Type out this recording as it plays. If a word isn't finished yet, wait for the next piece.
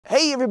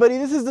Hey everybody,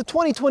 this is the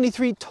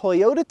 2023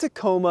 Toyota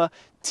Tacoma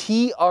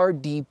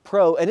TRD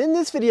Pro, and in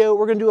this video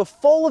we're going to do a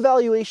full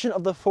evaluation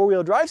of the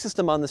four-wheel drive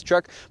system on this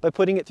truck by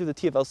putting it through the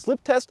TFLslip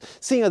test,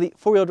 seeing how the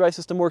four-wheel drive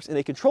system works in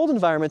a controlled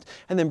environment,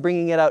 and then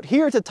bringing it out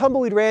here to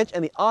Tumbleweed Ranch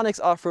and the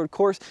Onyx off-road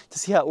course to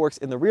see how it works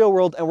in the real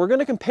world. And we're going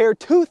to compare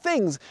two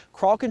things,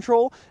 crawl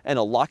control and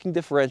a locking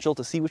differential,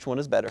 to see which one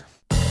is better.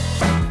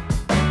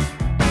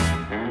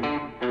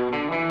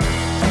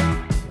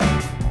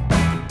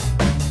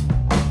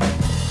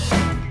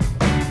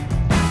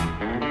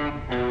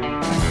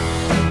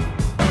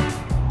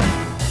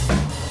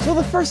 So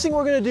the first thing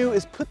we're going to do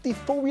is put the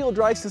four-wheel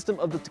drive system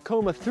of the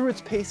Tacoma through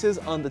its paces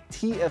on the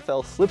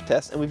TFLslip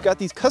test. And we've got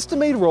these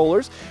custom-made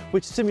rollers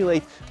which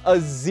simulate a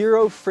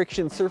zero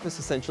friction surface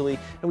essentially.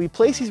 And we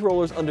place these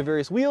rollers under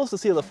various wheels to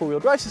see how the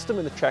four-wheel drive system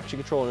and the traction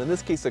control, and in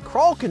this case the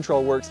crawl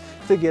control, works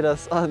to get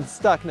us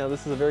unstuck. Now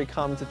this is a very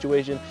common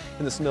situation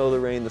in the snow, the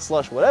rain, the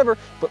slush, whatever,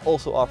 but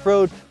also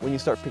off-road when you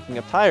start picking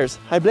up tires.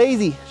 Hi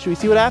Blazy, should we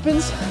see what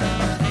happens?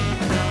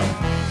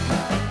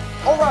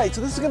 Alright,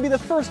 so this is going to be the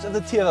first of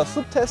the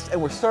TFLslip test,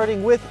 and we're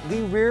starting with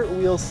the rear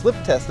wheel slip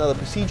test. Now the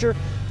procedure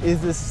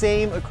is the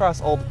same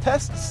across all the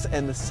tests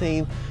and the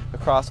same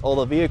across all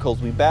the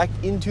vehicles. We back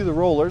into the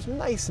rollers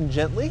nice and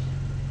gently,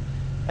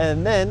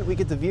 and then we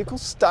get the vehicle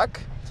stuck,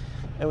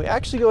 and we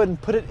actually go ahead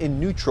and put it in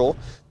neutral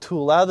to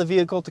allow the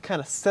vehicle to kind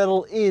of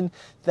settle in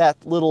that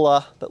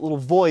little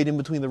void in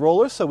between the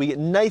rollers, so we get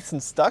nice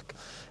and stuck.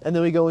 And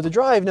then we go into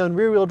drive. Now in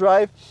rear wheel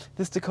drive,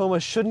 this Tacoma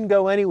shouldn't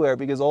go anywhere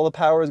because all the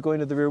power is going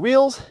to the rear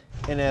wheels.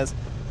 And as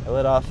I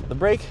let off the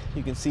brake,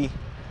 you can see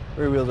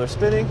rear wheels are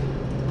spinning.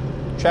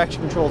 Traction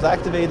control is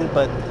activated,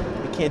 but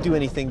we can't do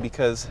anything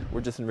because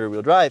we're just in rear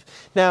wheel drive.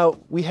 Now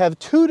we have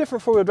two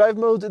different four wheel drive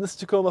modes in this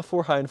Tacoma,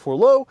 4 high and 4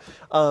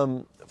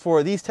 low.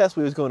 For these tests,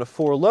 we was going to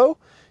 4 low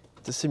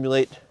to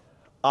simulate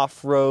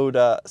off-road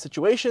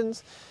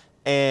situations,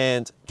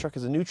 and truck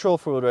is a neutral,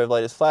 four-wheel drive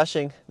light is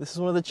flashing. This is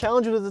one of the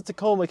challenges with the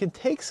Tacoma. It can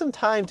take some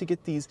time to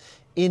get these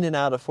in and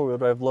out of four-wheel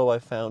drive low,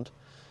 I've found.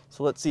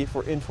 So let's see if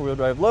we're in four-wheel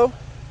drive low,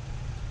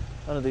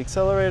 under the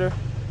accelerator,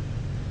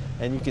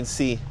 and you can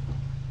see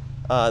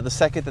the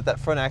second that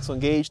front axle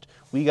engaged,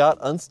 we got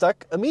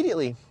unstuck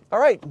immediately. All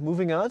right,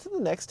 moving on to the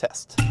next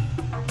test.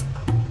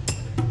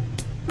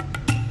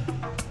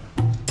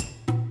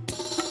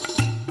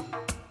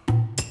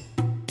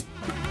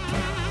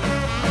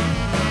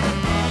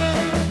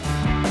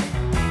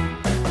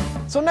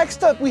 So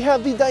next up, we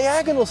have the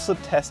diagonal slip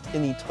test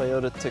in the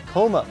Toyota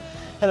Tacoma.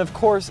 And of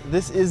course,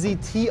 this is the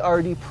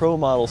TRD Pro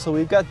model. So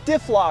we've got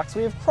diff locks,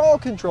 we have crawl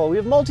control, we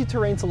have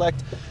multi-terrain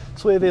select,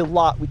 so we have a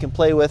lot we can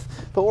play with.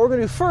 But what we're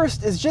gonna do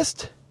first is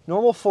just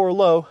normal 4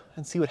 low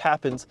and see what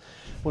happens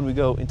when we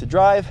go into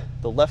drive.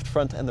 The left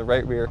front and the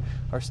right rear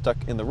are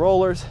stuck in the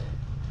rollers.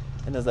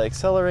 And as I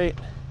accelerate,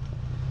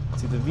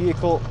 see the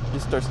vehicle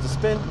just starts to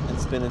spin and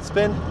spin and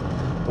spin.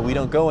 But we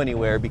don't go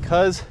anywhere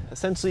because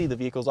essentially the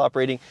vehicle is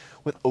operating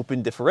with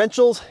open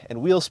differentials,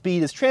 and wheel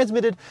speed is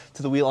transmitted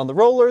to the wheel on the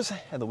rollers,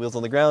 and the wheels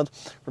on the ground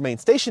remain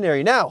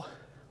stationary. Now,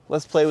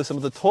 let's play with some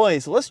of the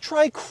toys. Let's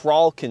try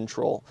crawl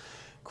control.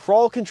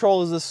 Crawl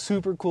control is a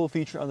super cool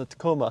feature on the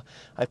Tacoma.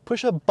 I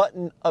push a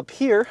button up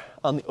here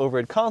on the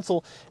overhead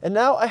console, and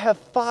now I have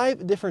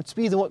 5 different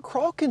speeds. And what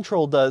crawl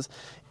control does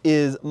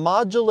is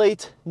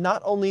modulate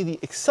not only the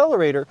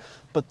accelerator,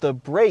 but the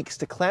brakes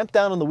to clamp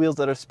down on the wheels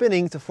that are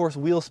spinning to force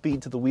wheel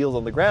speed to the wheels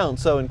on the ground.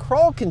 So in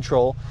crawl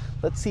control,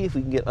 let's see if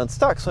we can get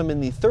unstuck. So I'm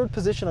in the 3rd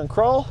position on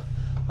crawl.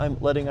 I'm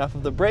letting off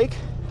of the brake.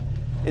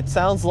 It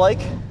sounds like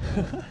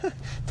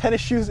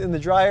tennis shoes in the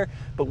dryer,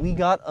 but we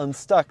got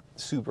unstuck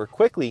super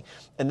quickly.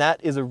 And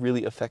that is a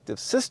really effective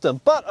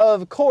system. But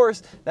of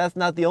course, that's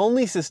not the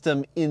only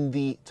system in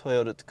the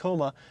Toyota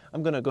Tacoma.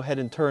 I'm gonna go ahead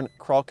and turn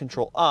crawl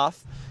control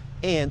off,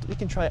 and we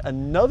can try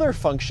another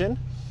function,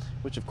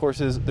 which of course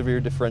is the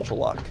rear differential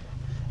lock.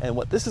 And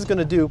what this is going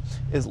to do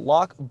is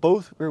lock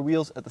both rear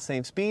wheels at the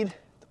same speed.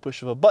 The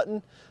push of a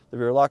button, the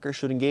rear locker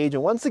should engage.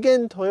 And once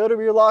again, Toyota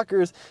rear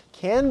lockers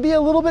can be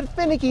a little bit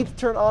finicky to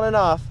turn on and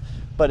off,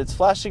 but it's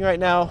flashing right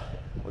now.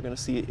 We're going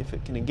to see if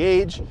it can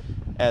engage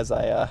as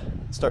I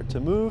start to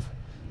move.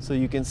 So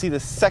you can see the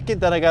second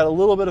that I got a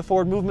little bit of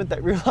forward movement,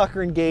 that rear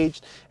locker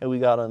engaged and we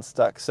got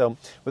unstuck. So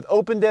with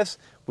open diffs,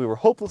 we were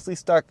hopelessly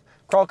stuck.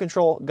 Crawl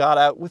control got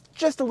out with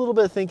just a little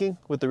bit of thinking.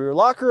 With the rear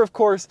locker, of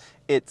course,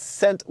 it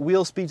sent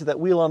wheel speed to that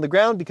wheel on the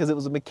ground because it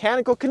was a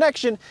mechanical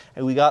connection,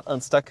 and we got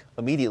unstuck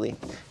immediately.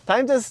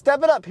 Time to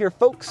step it up here,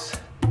 folks.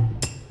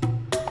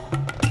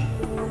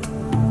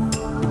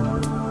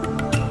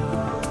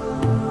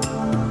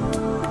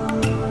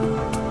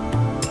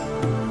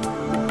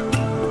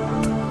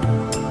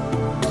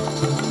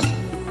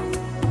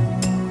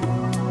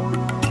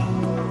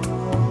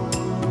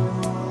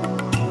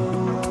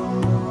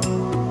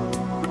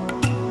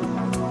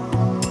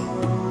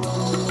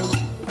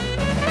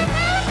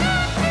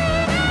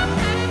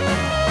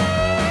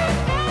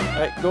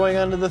 Going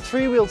on to the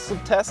 3-wheel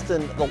slip test,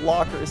 and the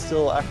locker is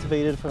still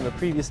activated from the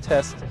previous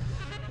test.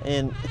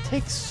 And it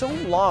takes so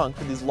long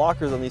for these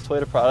lockers on these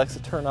Toyota products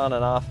to turn on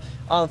and off.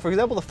 For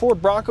example, the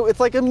Ford Bronco, it's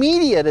like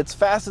immediate. It's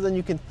faster than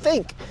you can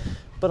think.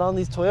 But on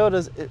these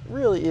Toyotas, it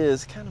really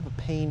is kind of a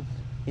pain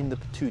in the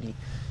patootie.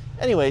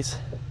 Anyways,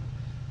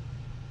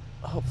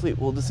 hopefully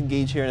we'll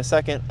disengage here in a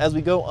second as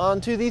we go on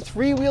to the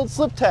three-wheeled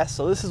slip test.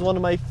 So this is one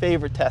of my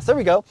favorite tests. There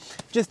we go,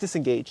 just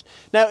disengaged.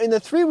 Now in the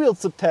three-wheeled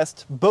slip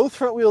test, both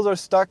front wheels are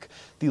stuck.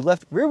 The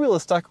left rear wheel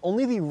is stuck,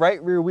 only the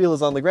right rear wheel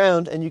is on the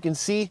ground. And you can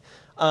see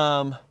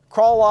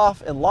crawl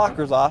off and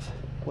lockers off.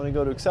 When I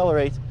go to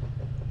accelerate,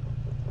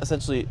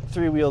 essentially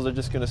 3 wheels are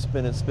just gonna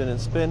spin and spin and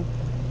spin,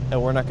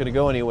 and we're not gonna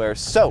go anywhere.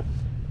 So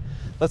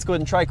let's go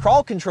ahead and try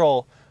crawl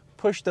control.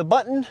 Push the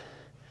button.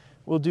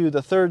 We'll do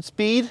the 3rd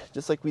speed,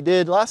 just like we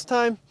did last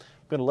time.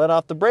 I'm gonna let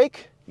off the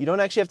brake. You don't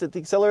actually have to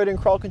accelerate in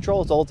crawl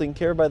control. It's all taken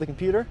care of by the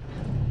computer.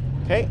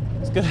 Okay,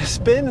 it's gonna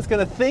spin, it's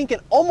gonna think,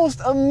 and almost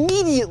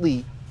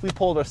immediately we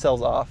pulled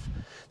ourselves off.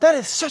 That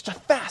is such a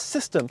fast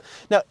system.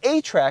 Now,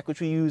 A-Track,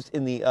 which we used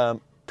in the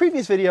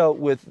previous video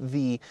with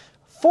the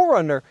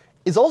 4Runner,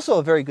 is also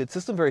a very good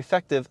system, very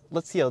effective.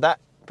 Let's see how that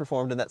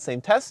performed in that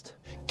same test.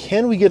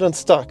 Can we get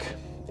unstuck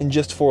in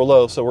just 4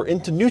 low? So we're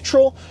into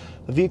neutral,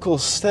 the vehicle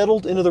is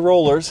settled into the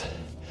rollers.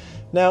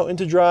 Now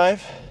into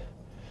drive,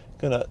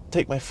 gonna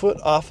take my foot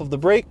off of the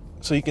brake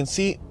so you can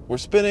see we're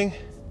spinning,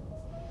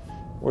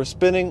 we're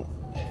spinning,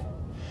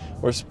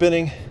 we're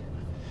spinning,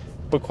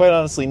 but quite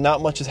honestly,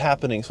 not much is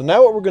happening. So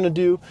now what we're gonna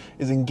do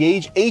is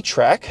engage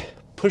A-Track,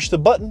 push the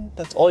button,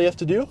 that's all you have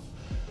to do,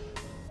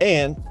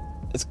 and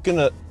it's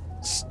gonna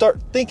start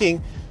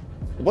thinking,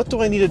 what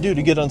do I need to do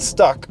to get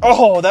unstuck?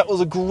 Oh, that was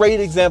a great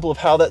example of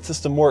how that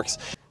system works.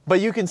 But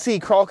you can see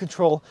crawl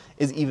control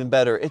is even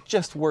better. It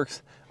just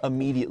works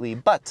immediately.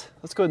 But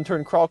let's go ahead and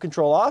turn crawl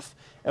control off,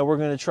 and we're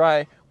gonna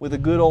try with a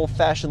good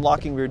old-fashioned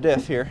locking rear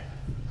diff here.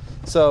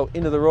 So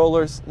into the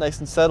rollers, nice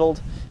and settled.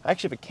 I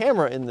actually have a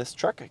camera in this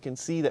truck. I can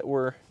see that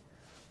we're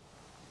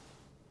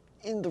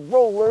in the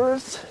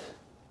rollers.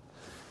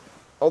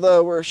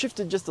 Although we're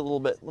shifted just a little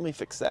bit. Let me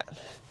fix that.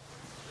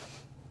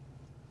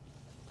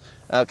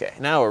 Okay,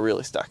 now we're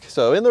really stuck.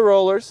 So in the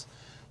rollers,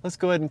 let's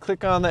go ahead and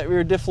click on that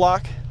rear diff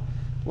lock.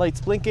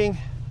 Lights blinking,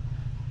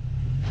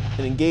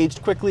 and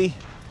engaged quickly.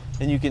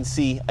 And you can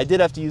see, I did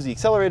have to use the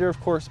accelerator, of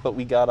course, but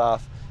we got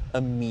off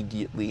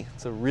immediately.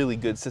 It's a really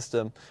good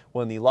system.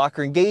 When the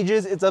locker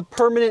engages, it's a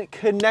permanent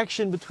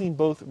connection between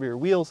both rear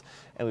wheels,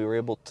 and we were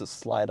able to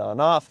slide on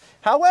off.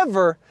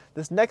 However,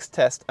 this next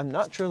test, I'm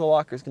not sure the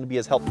locker is going to be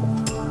as helpful.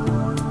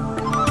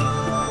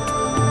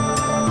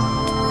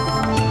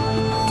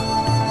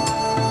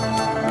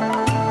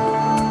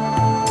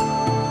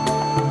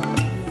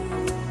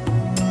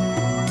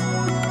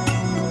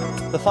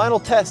 The final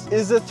test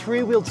is a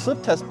 3-wheeled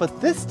slip test,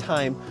 but this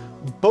time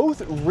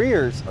both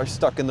rears are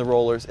stuck in the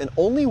rollers and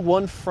only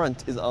one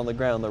front is on the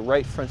ground. The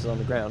right front is on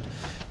the ground.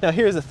 Now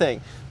here's the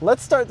thing.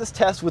 Let's start this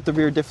test with the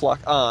rear diff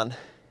lock on.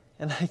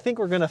 And I think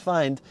we're gonna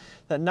find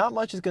that not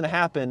much is gonna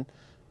happen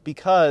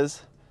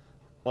because,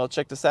 well,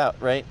 check this out,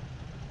 right?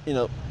 You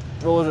know,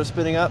 rollers are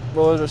spinning up,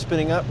 rollers are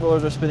spinning up,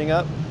 rollers are spinning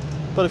up.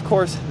 But of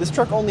course, this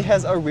truck only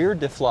has a rear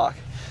diff lock.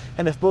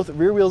 And if both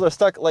rear wheels are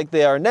stuck like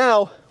they are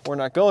now, we're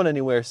not going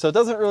anywhere. So it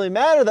doesn't really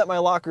matter that my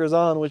locker is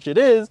on, which it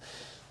is,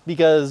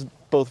 because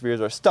both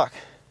rears are stuck.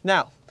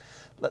 Now,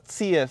 let's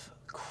see if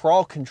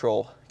crawl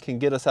control can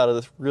get us out of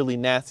this really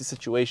nasty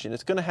situation.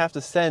 It's gonna have to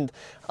send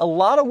a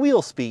lot of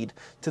wheel speed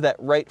to that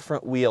right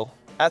front wheel.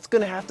 That's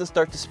gonna have to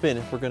start to spin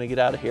if we're gonna get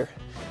out of here.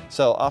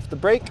 So off the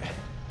brake.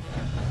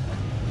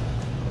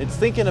 It's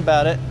thinking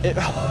about it.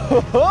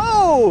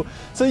 Oh!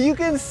 So you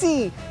can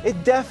see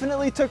it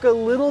definitely took a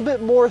little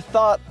bit more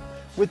thought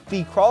with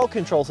the crawl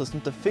control system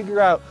to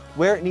figure out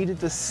where it needed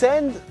to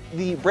send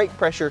the brake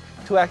pressure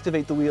to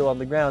activate the wheel on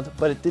the ground,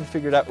 but it did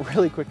figure it out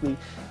really quickly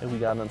and we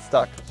got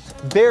unstuck.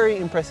 Very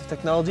impressive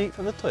technology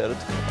from the Toyota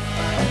Tacoma.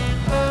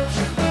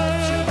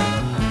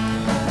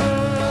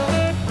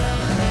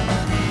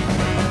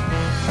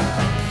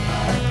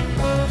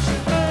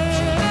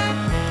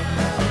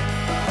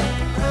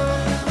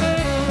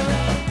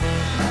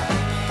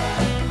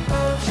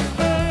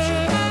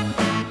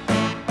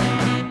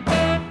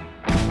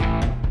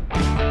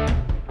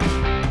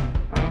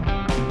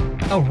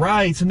 All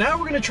right, so now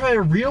we're gonna try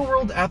a real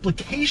world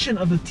application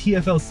of the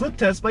TFL slip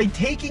test by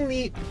taking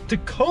the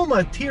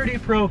Tacoma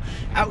TRD Pro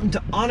out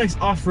into Onyx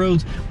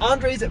off-roads,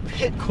 Andre's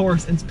pit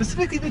course, and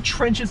specifically the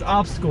trenches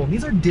obstacle. And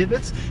these are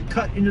divots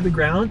cut into the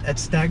ground at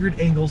staggered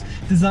angles,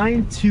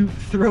 designed to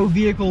throw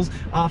vehicles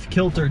off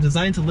kilter,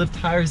 designed to lift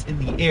tires in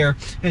the air,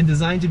 and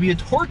designed to be a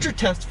torture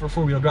test for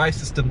four-wheel drive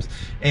systems.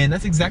 And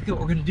that's exactly what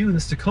we're gonna do in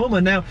this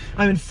Tacoma. Now,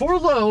 I'm in 4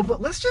 low,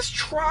 but let's just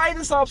try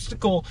this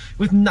obstacle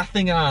with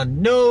nothing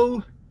on.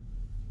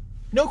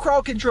 No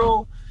crawl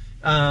control,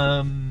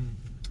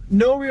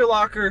 no rear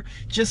locker,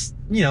 just,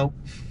 you know,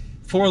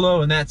 4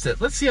 low and that's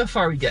it. Let's see how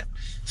far we get.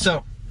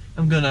 So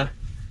I'm gonna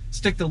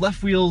stick the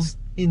left wheels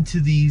into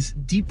these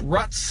deep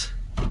ruts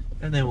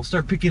and then we'll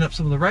start picking up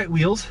some of the right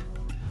wheels.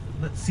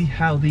 Let's see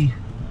how the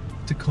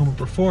Tacoma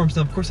performs.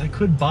 Now, of course, I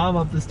could bomb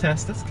up this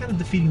test. That's kind of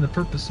defeating the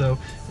purpose, so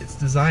it's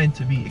designed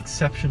to be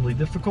exceptionally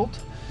difficult.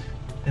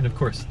 And of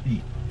course, the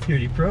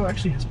TRD Pro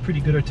actually has pretty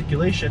good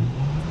articulation.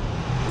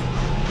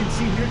 You can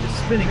see we're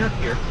just spinning up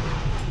here.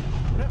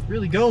 We're not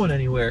really going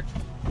anywhere.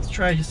 Let's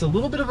try just a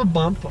little bit of a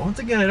bump. Once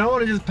again, I don't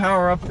want to just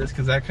power up this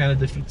because that kind of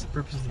defeats the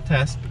purpose of the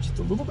test, but just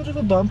a little bit of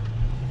a bump.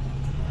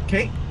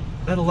 Okay,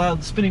 that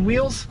allowed the spinning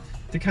wheels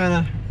to kind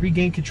of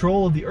regain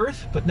control of the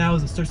earth, but now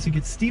as it starts to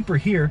get steeper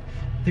here,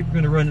 I think we're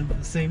going to run into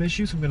the same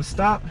issue, so I'm going to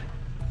stop.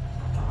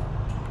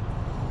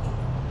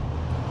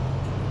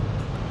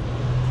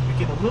 We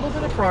get a little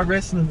bit of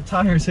progress, and then the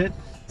tires hit.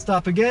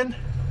 Stop again.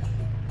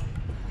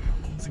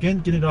 Once again,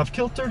 get it off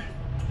kilter.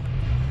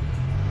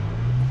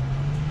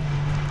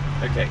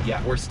 Okay,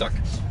 yeah, we're stuck.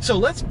 So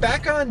let's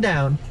back on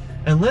down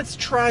and let's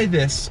try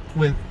this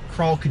with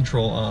crawl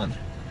control on.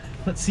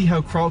 Let's see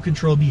how crawl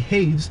control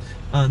behaves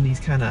on these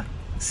kind of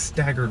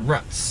staggered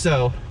ruts.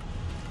 So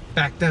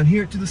back down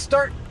here to the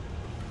start.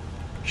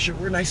 Make sure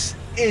we're nice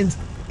and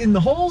in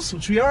the holes,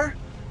 which we are.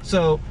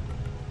 So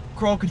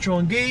crawl control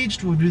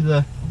engaged. We'll do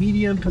the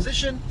medium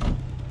position,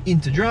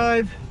 into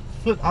drive,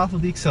 foot off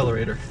of the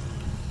accelerator.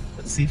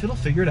 Let's see if it'll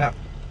figure it out.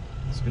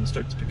 It's going to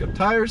start to pick up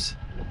tires.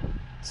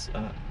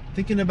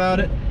 Thinking about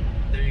it,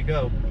 there you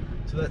go.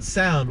 So that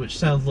sound, which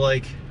sounds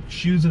like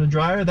shoes in a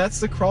dryer,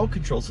 that's the crawl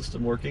control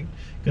system working.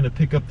 Gonna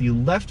pick up the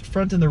left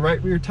front and the right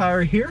rear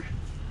tire here.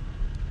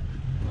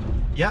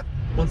 Yep,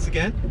 once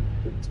again,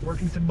 it's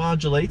working to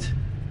modulate.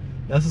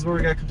 This is where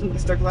we got completely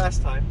stuck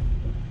last time.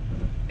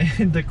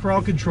 And the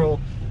crawl control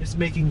is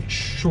making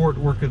short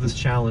work of this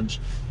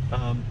challenge.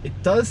 It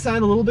does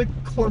sound a little bit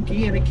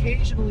clunky, and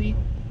occasionally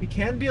we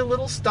can be a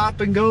little stop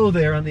and go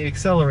there on the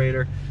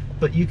accelerator.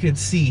 But you can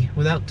see,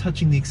 without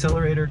touching the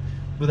accelerator,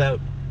 without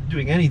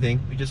doing anything,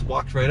 we just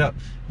walked right up.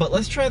 But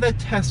let's try that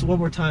test one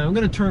more time. I'm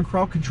going to turn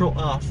crawl control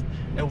off,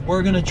 and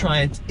we're going to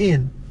try it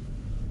in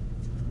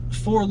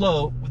 4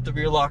 low with the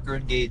rear locker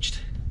engaged.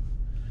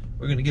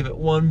 We're going to give it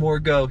one more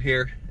go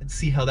here and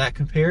see how that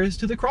compares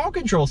to the crawl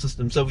control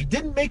system. So we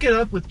didn't make it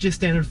up with just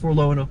standard 4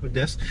 low and open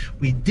diffs.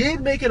 We did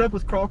make it up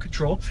with crawl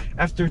control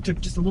after it took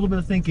just a little bit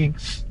of thinking.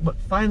 But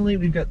finally,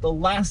 we've got the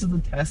last of the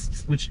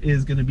tests, which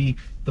is going to be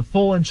the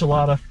full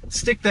enchilada.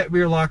 Stick that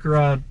rear locker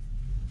on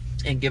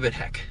and give it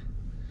heck.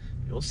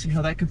 We'll see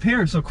how that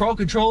compares. So crawl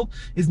control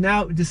is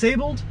now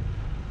disabled.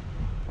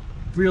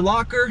 Rear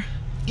locker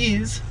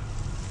is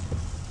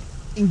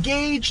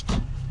engaged.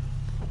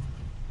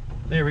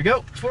 There we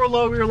go. 4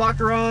 low, rear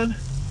locker on.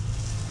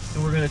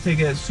 And we're going to take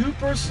it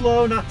super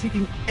slow, not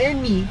taking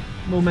any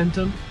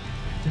momentum,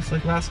 just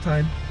like last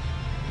time.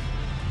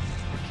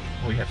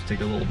 Well, we have to take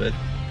a little bit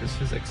because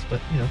physics,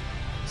 but you know,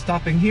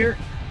 stopping here,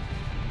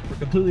 we're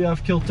completely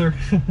off kilter.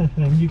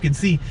 And you can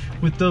see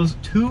with those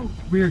 2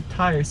 rear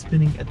tires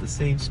spinning at the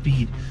same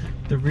speed,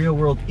 the real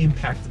world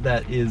impact of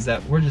that is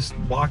that we're just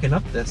walking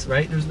up this,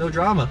 right? There's no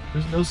drama,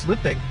 there's no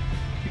slipping,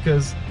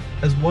 because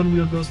as one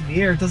wheel goes in the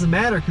air, it doesn't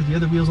matter because the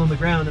other wheel's on the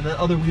ground and that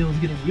other wheel is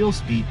getting wheel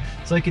speed.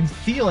 So I can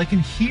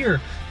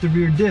hear the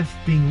rear diff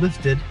being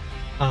lifted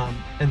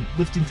and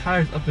lifting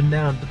tires up and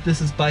down, but this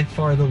is by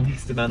far the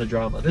least amount of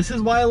drama. This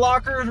is why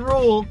lockers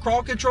rule.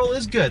 Crawl control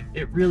is good.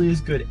 It really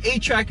is good.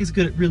 A-track is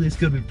good. It really is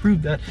good. We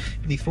proved that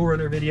in the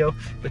 4Runner video,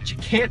 but you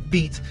can't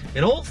beat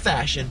an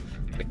old-fashioned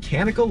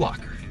mechanical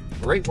locker.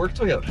 Great work,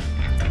 Toyota.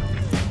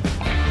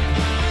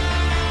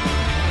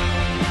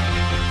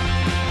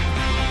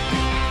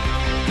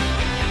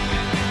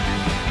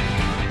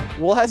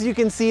 Well, as you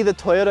can see, the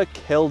Toyota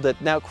killed it.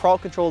 Now, crawl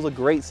control is a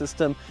great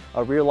system.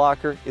 A rear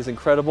locker is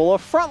incredible. A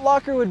front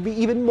locker would be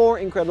even more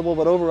incredible,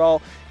 but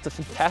overall, it's a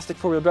fantastic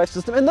 4-wheel drive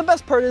system. And the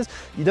best part is,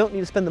 you don't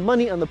need to spend the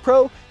money on the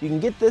Pro. You can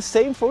get this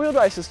same 4-wheel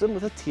drive system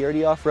with a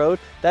TRD off-road.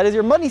 That is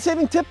your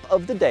money-saving tip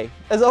of the day.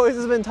 As always,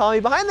 this has been Tommy.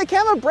 Behind the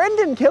camera,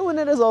 Brendan, killing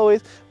it as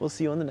always. We'll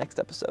see you on the next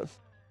episode.